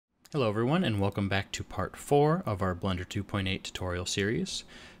Hello everyone, and welcome back to part 4 of our Blender 2.8 tutorial series.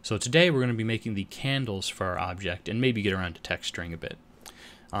 So today we're going to be making the candles for our object and maybe get around to texturing a bit.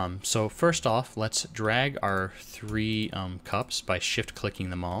 So first off, let's drag our three cups by shift clicking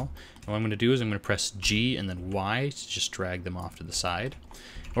them all. And what I'm going to do is I'm going to press G and then Y to just drag them off to the side.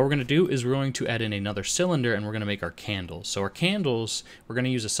 What we're going to do is we're going to add in another cylinder and we're going to make our candles. So our candles, we're going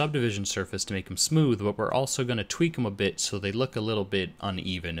to use a subdivision surface to make them smooth, but we're also going to tweak them a bit so they look a little bit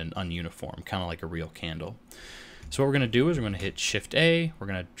uneven and ununiform, kind of like a real candle. So what we're going to do is we're going to hit Shift A, we're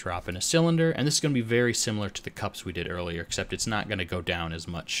going to drop in a cylinder, and this is going to be very similar to the cups we did earlier, except it's not going to go down as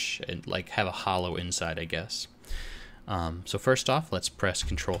much and like have a hollow inside, I guess. So first off, let's press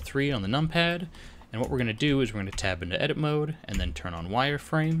Control 3 on the numpad. And what we're going to do is we're going to tab into edit mode and then turn on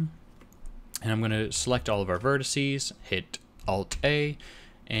wireframe. And I'm going to select all of our vertices, hit Alt A,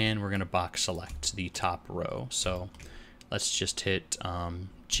 and we're going to box select the top row. So let's just hit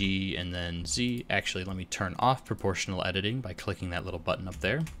G and then Z. Actually, let me turn off proportional editing by clicking that little button up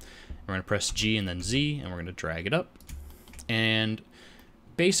there. We're going to press G and then Z, and we're going to drag it up. And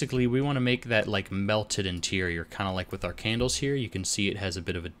basically, we want to make that like melted interior, kind of like with our candles here. You can see it has a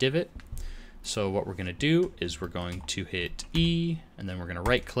bit of a divot. So what we're going to do is we're going to hit E, and then we're going to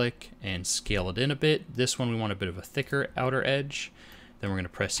right click and scale it in a bit. This one we want a bit of a thicker outer edge. Then we're going to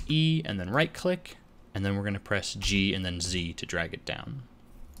press E and then right click, and then we're going to press G and then Z to drag it down.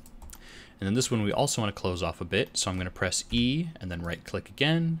 And then this one we also want to close off a bit, so I'm going to press E and then right click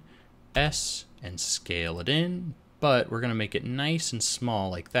again, S, and scale it in, but we're going to make it nice and small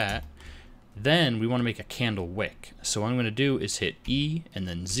like that. Then we want to make a candle wick. So what I'm going to do is hit E and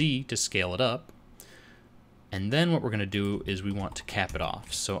then Z to scale it up. And then what we're going to do is we want to cap it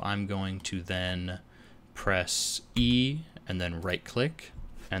off. So I'm going to then press E and then right click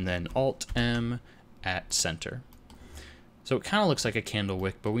and then Alt M at center. So it kind of looks like a candle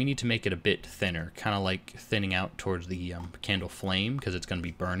wick, but we need to make it a bit thinner, kind of like thinning out towards the candle flame because it's going to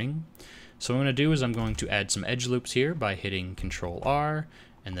be burning. So what I'm going to do is I'm going to add some edge loops here by hitting Control R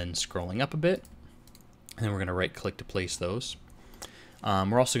and then scrolling up a bit, and then we're going to right click to place those.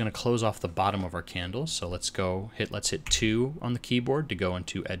 We're also going to close off the bottom of our candles, so let's hit 2 on the keyboard to go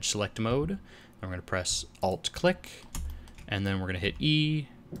into edge select mode, and we're going to press Alt click, and then we're going to hit E,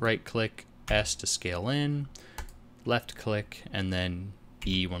 right click, S to scale in, left click, and then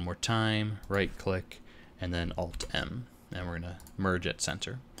E one more time, right click, and then Alt M, and we're going to merge at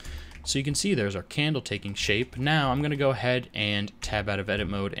center. So you can see there's our candle taking shape. Now I'm going to go ahead and tab out of edit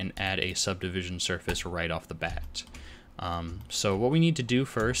mode and add a subdivision surface right off the bat. So what we need to do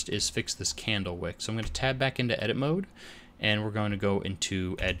first is fix this candle wick. So I'm going to tab back into edit mode, and we're going to go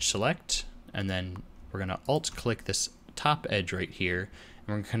into edge select, and then we're going to alt click this top edge right here,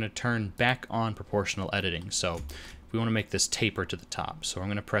 and we're going to turn back on proportional editing. So we want to make this taper to the top. So I'm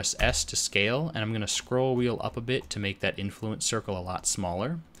going to press S to scale, and I'm going to scroll wheel up a bit to make that influence circle a lot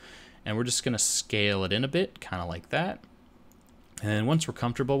smaller. And we're just going to scale it in a bit, kind of like that. And once we're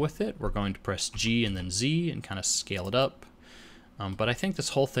comfortable with it, we're going to press G and then Z and kind of scale it up. But I think this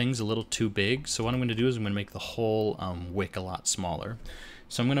whole thing's a little too big, so what I'm going to do is I'm going to make the whole wick a lot smaller.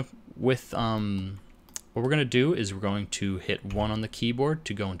 So I'm going to, what we're going to do is we're going to hit 1 on the keyboard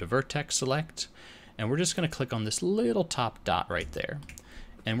to go into vertex select, and we're just going to click on this little top dot right there.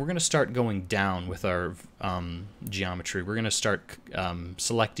 And we're going to start going down with our geometry. We're going to start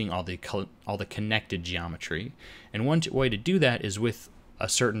selecting all the connected geometry. And one way to do that is with a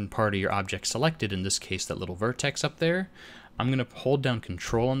certain part of your object selected, in this case that little vertex up there. I'm going to hold down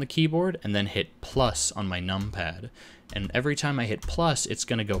Control on the keyboard and then hit plus on my numpad. And every time I hit plus, it's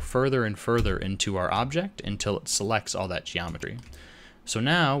going to go further and further into our object until it selects all that geometry. So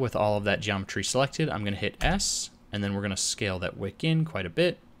now with all of that geometry selected, I'm going to hit S, and then we're going to scale that wick in quite a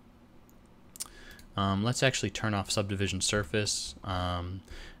bit. Let's actually turn off subdivision surface.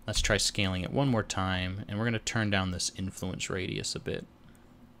 Let's try scaling it one more time, and we're going to turn down this influence radius a bit.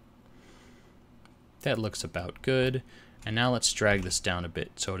 That looks about good. And now let's drag this down a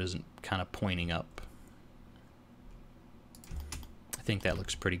bit so it isn't kind of pointing up. I think that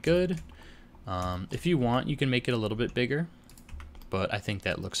looks pretty good. If you want, you can make it a little bit bigger, but I think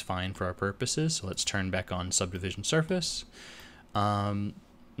that looks fine for our purposes. So let's turn back on subdivision surface. Now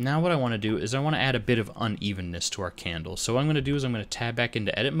what I want to do is I want to add a bit of unevenness to our candle. So what I'm going to do is I'm going to tab back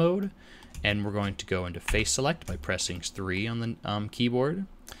into edit mode, and we're going to go into face select by pressing 3 on the keyboard.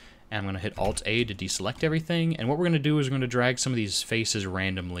 And I'm going to hit Alt A to deselect everything. And what we're going to do is we're going to drag some of these faces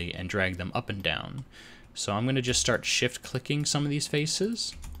randomly and drag them up and down. So I'm going to just start shift clicking some of these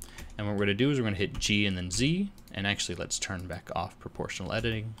faces. And what we're going to do is we're going to hit G and then Z. And actually, let's turn back off proportional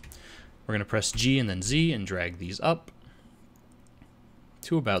editing. We're going to press G and then Z and drag these up.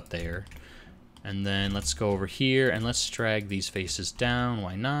 to about there. And then let's go over here and let's drag these faces down.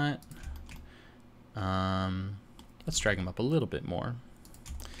 Why not? Let's drag them up a little bit more.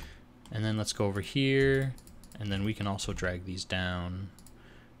 And then let's go over here, and then we can also drag these down.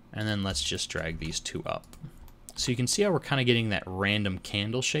 And then let's just drag these two up. So you can see how we're kind of getting that random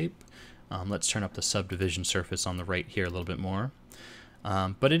candle shape. Let's turn up the subdivision surface on the right here a little bit more.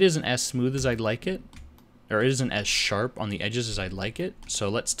 But it isn't as smooth as I'd like it, or it isn't as sharp on the edges as I'd like it. So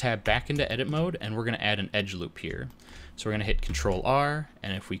let's tab back into edit mode, and we're going to add an edge loop here. So we're going to hit Control R,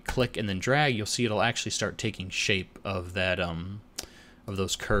 and if we click and then drag, you'll see it'll actually start taking shape of that of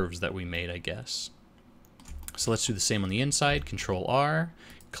those curves that we made, I guess. So let's do the same on the inside. Control R,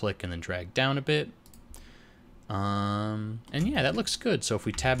 click and then drag down a bit. And yeah, that looks good. So if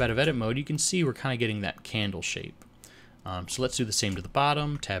we tab out of edit mode, you can see we're kind of getting that candle shape. So let's do the same to the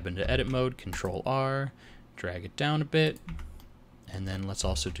bottom. Tab into edit mode, Control R, drag it down a bit. And then let's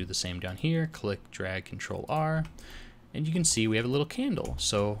also do the same down here. Click, drag, Control R. And you can see we have a little candle.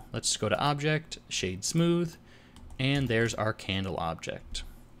 So let's go to Object, Shade Smooth, and there's our candle object.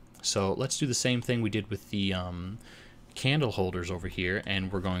 So let's do the same thing we did with the candle holders over here,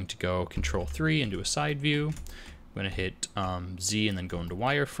 and we're going to go Control 3 and do a side view. I'm going to hit Z and then go into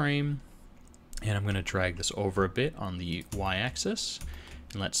wireframe, and I'm going to drag this over a bit on the Y-axis.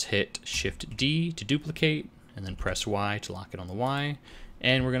 And let's hit Shift D to duplicate, and then press Y to lock it on the Y.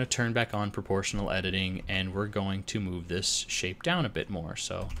 And we're going to turn back on proportional editing, and we're going to move this shape down a bit more.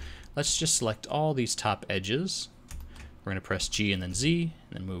 So let's just select all these top edges. We're going to press G and then Z,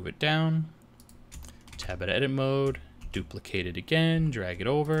 and then move it down. Tab into edit mode, duplicate it again, drag it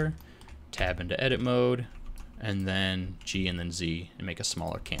over, tab into edit mode, and then G and then Z, and make a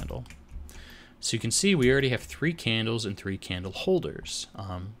smaller candle. So you can see we already have 3 candles and 3 candle holders.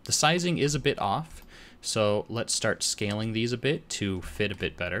 The sizing is a bit off, so let's start scaling these a bit to fit a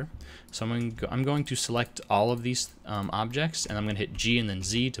bit better. So I'm going to select all of these objects, and I'm going to hit G and then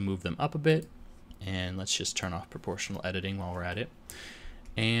Z to move them up a bit. And let's just turn off proportional editing while we're at it.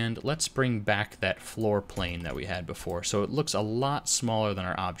 And let's bring back that floor plane that we had before. So it looks a lot smaller than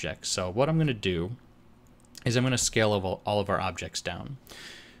our objects. So what I'm going to do is I'm going to scale all of our objects down.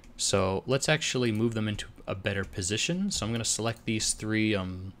 So let's actually move them into a better position. So I'm going to select these 3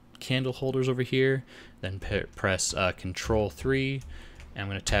 candle holders over here, then press Control 3, and I'm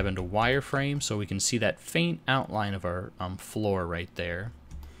going to tab into wireframe so we can see that faint outline of our floor right there.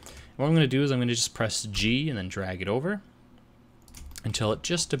 What I'm going to do is I'm going to just press G and then drag it over until it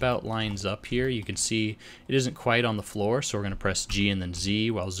just about lines up here. You can see it isn't quite on the floor, so we're going to press G and then Z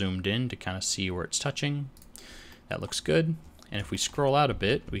while zoomed in to kind of see where it's touching. That looks good. And if we scroll out a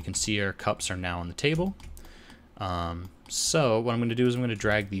bit, we can see our cups are now on the table. So what I'm going to do is I'm going to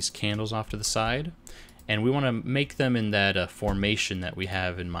drag these candles off to the side, and we want to make them in that formation that we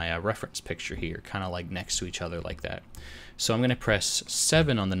have in my reference picture here, kind of like next to each other like that. So I'm going to press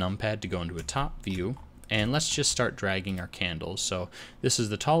 7 on the numpad to go into a top view, and let's just start dragging our candles. So this is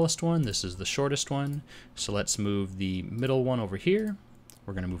the tallest one, this is the shortest one, so let's move the middle one over here.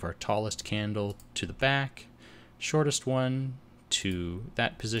 We're going to move our tallest candle to the back, shortest one to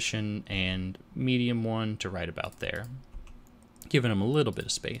that position, and medium one to right about there, giving them a little bit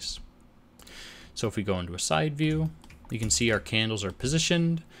of space. So if we go into a side view, you can see our candles are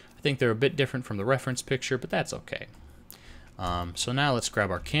positioned. I think they're a bit different from the reference picture, but that's okay. So now let's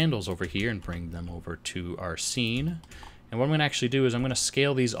grab our candles over here and bring them over to our scene. And what I'm going to actually do is I'm going to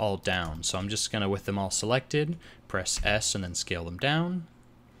scale these all down. So I'm just going to, with them all selected, press S and then scale them down.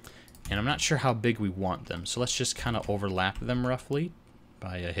 And I'm not sure how big we want them, so let's just kind of overlap them roughly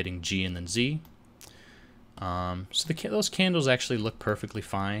by hitting G and then Z. So those candles actually look perfectly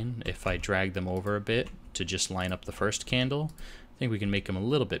fine. If I drag them over a bit to just line up the first candle, I think we can make them a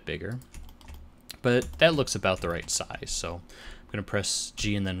little bit bigger. But that looks about the right size, so I'm going to press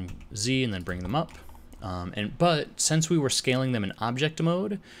G and then Z and then bring them up. But since we were scaling them in object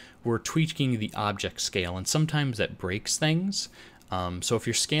mode, we're tweaking the object scale, and sometimes that breaks things. So if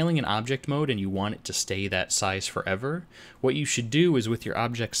you're scaling in object mode and you want it to stay that size forever, what you should do is with your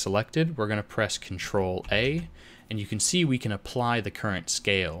object selected, we're going to press Control A, and you can see we can apply the current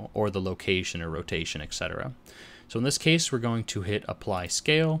scale or the location or rotation, etc. So in this case, we're going to hit Apply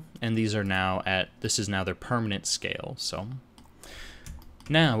Scale, and these are now this is now their permanent scale. So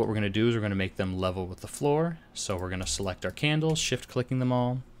now what we're going to do is we're going to make them level with the floor. So we're going to select our candles, shift clicking them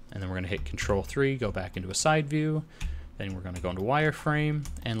all, and then we're going to hit Control 3, go back into a side view. Then we're going to go into wireframe,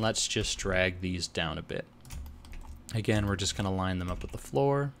 and let's just drag these down a bit. Again, we're just going to line them up with the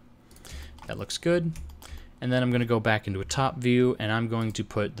floor. That looks good. And then I'm going to go back into a top view, and I'm going to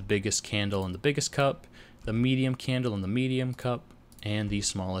put the biggest candle in the biggest cup, the medium candle in the medium cup, and the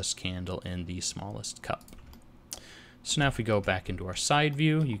smallest candle in the smallest cup. So now if we go back into our side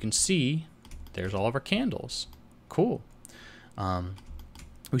view, you can see there's all of our candles. Cool.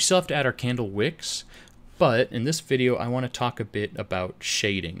 We still have to add our candle wicks, but in this video I want to talk a bit about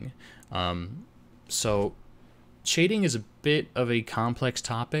shading. So shading is a bit of a complex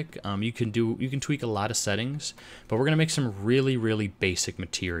topic. You can tweak a lot of settings, but we're going to make some really basic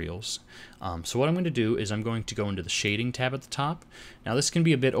materials. So what I'm going to do is I'm going to go into the shading tab at the top. Now this can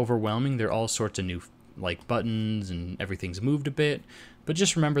be a bit overwhelming. There are all sorts of new like buttons and everything's moved a bit, but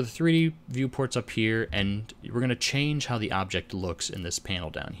just remember the 3D viewport's up here, and we're going to change how the object looks in this panel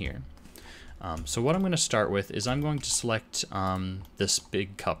down here. So what I'm going to start with is I'm going to select this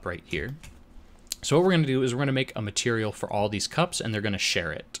big cup right here. So what we're going to do is we're going to make a material for all these cups, and they're going to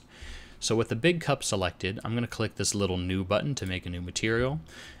share it. So with the big cup selected, I'm going to click this little new button to make a new material,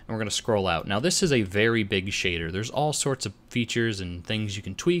 and we're going to scroll out. Now this is a very big shader. There's all sorts of features and things you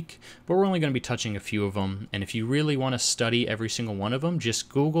can tweak, but we're only going to be touching a few of them. And if you really want to study every single one of them, just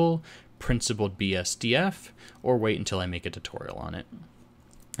Google principled BSDF or wait until I make a tutorial on it.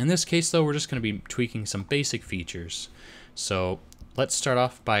 In this case though, we're just going to be tweaking some basic features. So let's start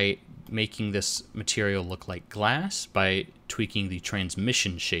off by making this material look like glass by tweaking the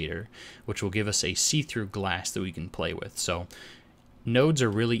transmission shader, which will give us a see-through glass that we can play with. So nodes are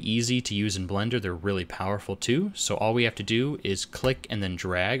really easy to use in Blender. They're really powerful too. So all we have to do is click and then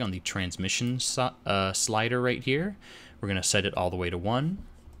drag on the transmission slider right here. We're going to set it all the way to 1.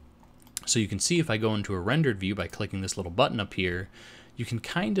 So you can see if I go into a rendered view by clicking this little button up here, you can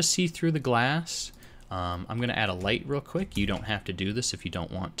kind of see through the glass. I'm going to add a light real quick. You don't have to do this if you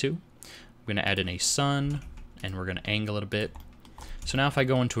don't want to. I'm going to add in a sun, and we're going to angle it a bit. So now if I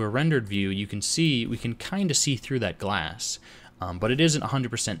go into a rendered view, you can see we can kind of see through that glass, but it isn't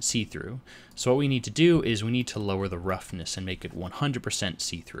 100% see-through. So what we need to do is we need to lower the roughness and make it 100%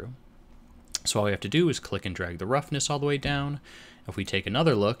 see-through. So all we have to do is click and drag the roughness all the way down. If we take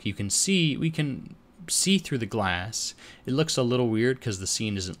another look, you can see we can see through the glass. It looks a little weird because the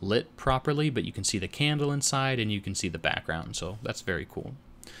scene isn't lit properly, but you can see the candle inside and you can see the background, so that's very cool.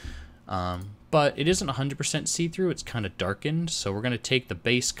 But it isn't 100% see-through, it's kind of darkened, so we're going to take the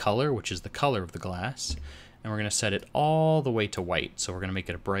base color, which is the color of the glass, and we're going to set it all the way to white. So we're going to make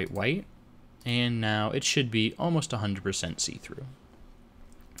it a bright white, and now it should be almost 100% see-through.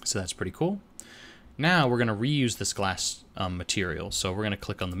 So that's pretty cool. Now we're going to reuse this glass material, so we're going to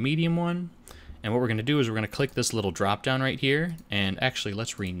click on the medium one, and what we're going to do is we're going to click this little drop down right here, and actually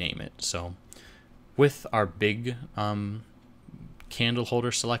let's rename it. So with our big candle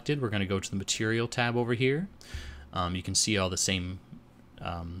holder selected, we're going to go to the material tab over here. You can see all the same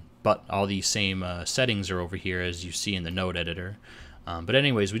settings are over here as you see in the node editor. But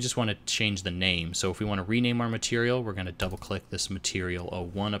anyways, we just want to change the name. So if we want to rename our material, we're going to double click this material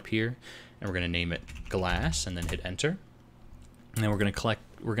 01 up here, and we're going to name it glass, and then hit enter. And then we're going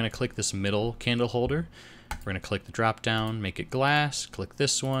to click this middle candle holder. We're going to click the drop down, make it glass, click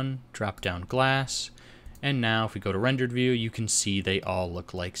this one, drop down glass. And now if we go to rendered view, you can see they all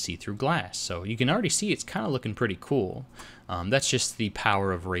look like see-through glass. So you can already see it's kind of looking pretty cool. That's just the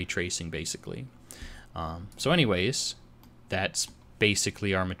power of ray tracing, basically. So anyways, that's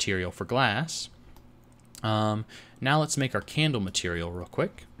basically our material for glass. Now let's make our candle material real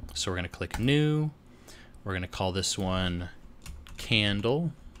quick. So we're going to click new. We're going to call this one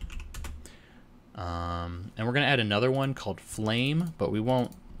candle. And we're going to add another one called flame, but we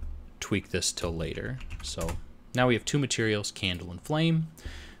won't tweak this till later. So now we have two materials, candle and flame.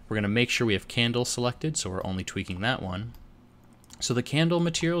 We're going to make sure we have candle selected, so we're only tweaking that one. So the candle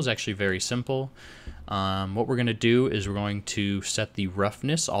material is actually very simple. What we're going to do is we're going to set the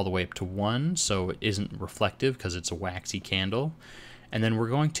roughness all the way up to 1, so it isn't reflective because it's a waxy candle. And then we're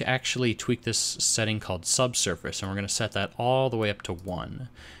going to actually tweak this setting called subsurface, and we're going to set that all the way up to 1.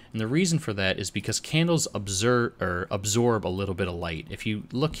 And the reason for that is because candles absorb a little bit of light. If you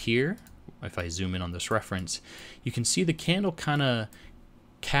look here, if I zoom in on this reference, you can see the candle kind of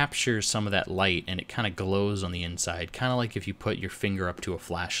captures some of that light, and it kind of glows on the inside, kind of like if you put your finger up to a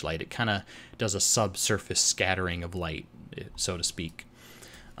flashlight. It kind of does a subsurface scattering of light, so to speak.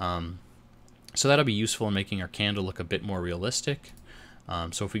 So that'll be useful in making our candle look a bit more realistic.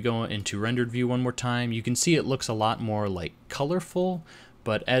 So if we go into rendered view one more time, you can see it looks a lot more like colorful,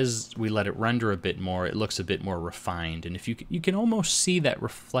 but as we let it render a bit more, it looks a bit more refined. And if you can almost see that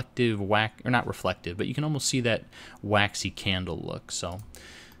reflective not reflective, but you can almost see that waxy candle look. So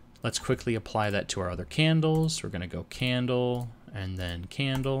let's quickly apply that to our other candles. We're going to go candle and then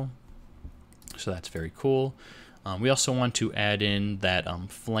candle. So that's very cool. We also want to add in that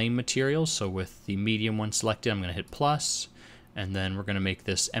flame material. So with the medium one selected, I'm going to hit plus. And then we're going to make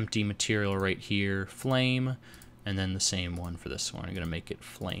this empty material right here flame, and then the same one for this one. I'm going to make it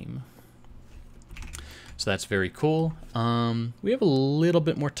flame. So that's very cool. We have a little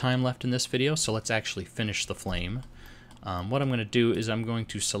bit more time left in this video, so let's actually finish the flame. What I'm going to do is I'm going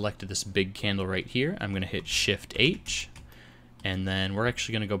to select this big candle right here. I'm going to hit Shift H, and then we're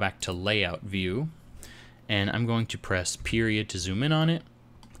actually going to go back to Layout View, and I'm going to press period to zoom in on it.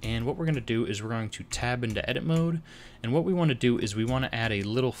 And what we're going to do is we're going to tab into edit mode, and what we want to do is we want to add a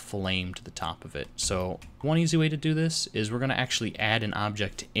little flame to the top of it. So one easy way to do this is we're going to actually add an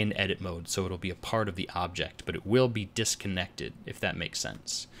object in edit mode, so it'll be a part of the object, but it will be disconnected, if that makes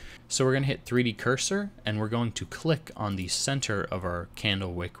sense. So we're going to hit 3D cursor, and we're going to click on the center of our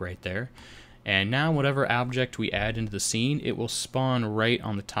candle wick right there. And now whatever object we add into the scene, it will spawn right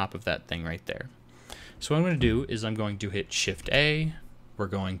on the top of that thing right there. So what I'm going to do is I'm going to hit Shift A. We're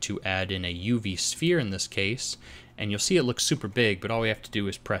going to add in a UV sphere in this case, and you'll see it looks super big, but all we have to do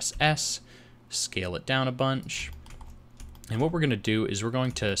is press S, scale it down a bunch, and what we're going to do is we're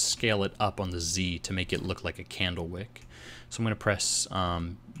going to scale it up on the Z to make it look like a candle wick. So I'm going to press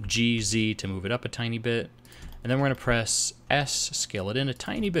GZ to move it up a tiny bit, and then we're going to press S, scale it in a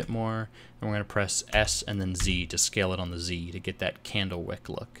tiny bit more, and we're going to press S and then Z to scale it on the Z to get that candle wick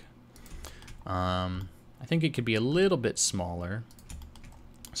look. I think it could be a little bit smaller.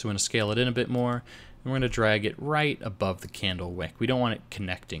 So we're going to scale it in a bit more, and we're going to drag it right above the candle wick. We don't want it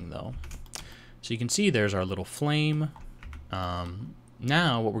connecting though. So you can see there's our little flame.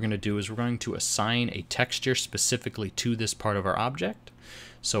 Now what we're going to do is we're going to assign a texture specifically to this part of our object.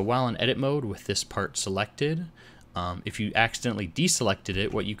 So while in edit mode with this part selected, if you accidentally deselected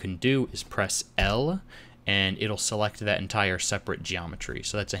it, what you can do is press L, and it'll select that entire separate geometry.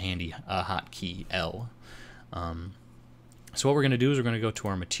 So that's a handy hotkey, L. So what we're going to do is we're going to go to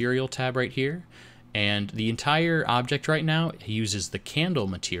our material tab right here, and the entire object right now uses the candle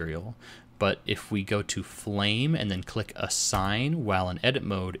material, but if we go to flame and then click assign while in edit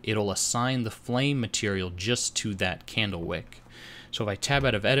mode, it'll assign the flame material just to that candle wick. So if I tab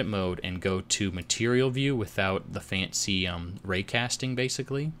out of edit mode and go to material view without the fancy ray casting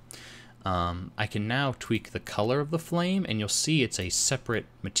basically, I can now tweak the color of the flame, and you'll see it's a separate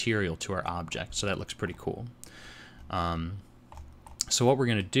material to our object, so that looks pretty cool. So what we're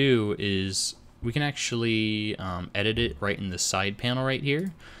going to do is we can actually edit it right in the side panel right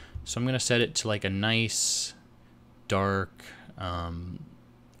here. So I'm going to set it to like a nice dark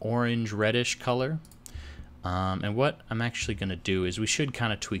orange reddish color. And what I'm actually going to do is we should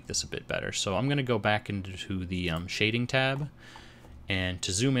kind of tweak this a bit better. So I'm going to go back into the shading tab, and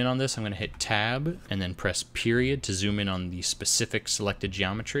to zoom in on this I'm going to hit tab and then press period to zoom in on the specific selected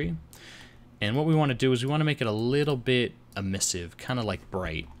geometry. And what we want to do is we want to make it a little bit emissive, kind of like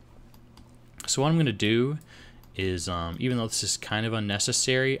bright. So what I'm going to do is, even though this is kind of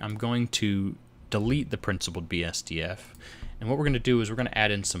unnecessary, I'm going to delete the principled BSDF. And what we're going to do is we're going to add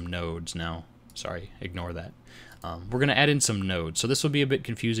in some nodes now. Sorry, ignore that. We're going to add in some nodes. So this will be a bit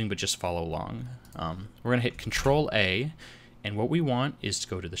confusing, but just follow along. We're going to hit Control A, and what we want is to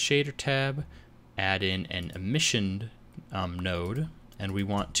go to the shader tab, add in an emission node, and we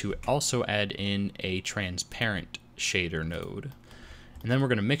want to also add in a transparent shader node. And then we're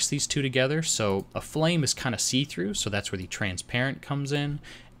going to mix these two together. So a flame is kind of see-through, so that's where the transparent comes in,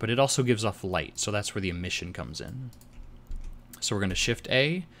 but it also gives off light, so that's where the emission comes in. So we're going to Shift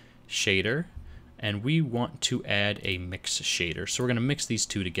A, shader, and we want to add a mix shader. So we're going to mix these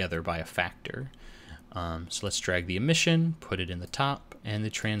two together by a factor. So let's drag the emission, put it in the top, and the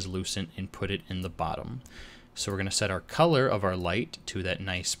translucent and put it in the bottom. So we're going to set our color of our light to that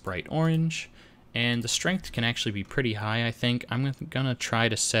nice bright orange, and the strength can actually be pretty high, I think. I'm going to try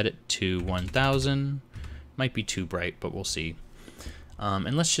to set it to 1000. Might be too bright, but we'll see.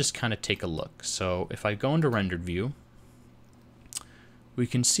 And let's just kind of take a look. So if I go into rendered view, we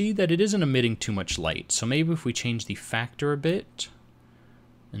can see that it isn't emitting too much light. So maybe if we change the factor a bit,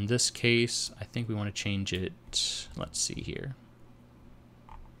 in this case, I think we want to change it, let's see here.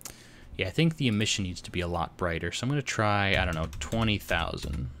 Yeah, I think the emission needs to be a lot brighter. So I'm going to try, I don't know,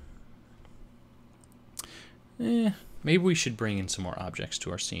 20,000. Maybe we should bring in some more objects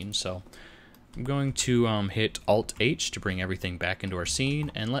to our scene. So I'm going to hit Alt-H to bring everything back into our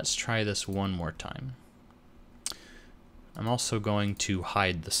scene, and let's try this one more time. I'm also going to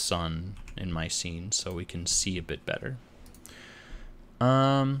hide the sun in my scene so we can see a bit better.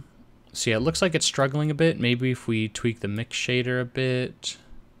 So yeah, it looks like it's struggling a bit. Maybe if we tweak the mix shader a bit.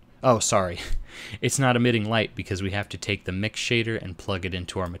 Oh, sorry. It's not emitting light because we have to take the mix shader and plug it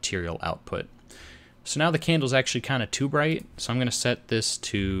into our material output. So now the candle's actually kind of too bright. So I'm going to set this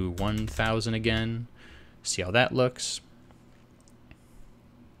to 1000 again. See how that looks.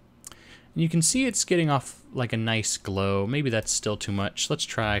 And you can see it's getting off like a nice glow. Maybe that's still too much. Let's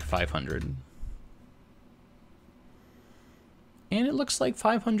try 500. And it looks like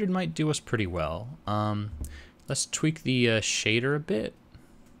 500 might do us pretty well. Let's tweak the shader a bit.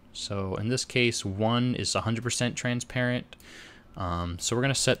 So in this case, 1 is 100% transparent. So we're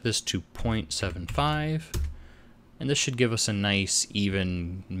going to set this to 0.75. And this should give us a nice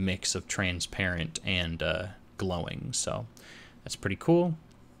even mix of transparent and glowing. So that's pretty cool.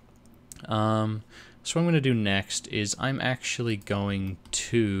 So what I'm going to do next is I'm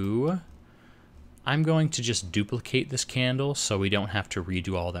going to just duplicate this candle so we don't have to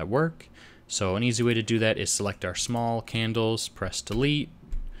redo all that work. So an easy way to do that is select our small candles, press delete.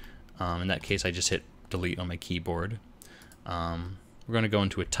 In that case, I just hit delete on my keyboard. We're going to go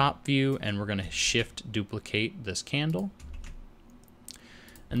into a top view and we're going to shift duplicate this candle.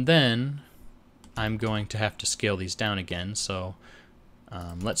 And then I'm going to have to scale these down again. So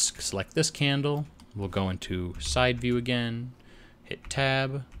let's select this candle. We'll go into side view again, hit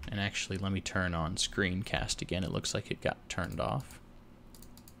tab, and actually let me turn on screencast again. It looks like it got turned off.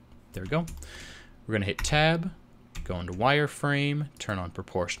 There we go. We're going to hit tab, go into wireframe, turn on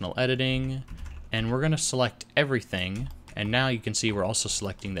proportional editing, and we're going to select everything. And now you can see we're also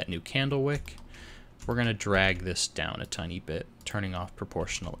selecting that new candle wick. We're going to drag this down a tiny bit, turning off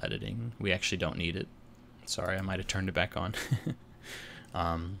proportional editing. We actually don't need it. Sorry, I might have turned it back on.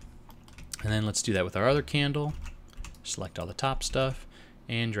 And then let's do that with our other candle. Select all the top stuff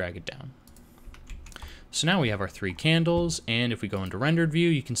and drag it down. So now we have our 3 candles, and if we go into rendered view,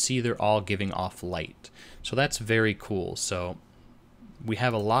 you can see they're all giving off light. So that's very cool. So we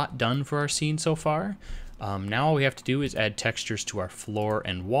have a lot done for our scene so far. Now all we have to do is add textures to our floor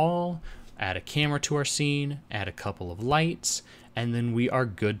and wall, add a camera to our scene, add a couple of lights, and then we are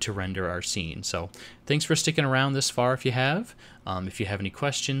good to render our scene. So thanks for sticking around this far if you have. If you have any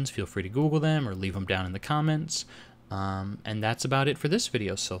questions, feel free to Google them or leave them down in the comments. And that's about it for this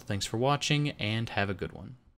video, so thanks for watching and have a good one.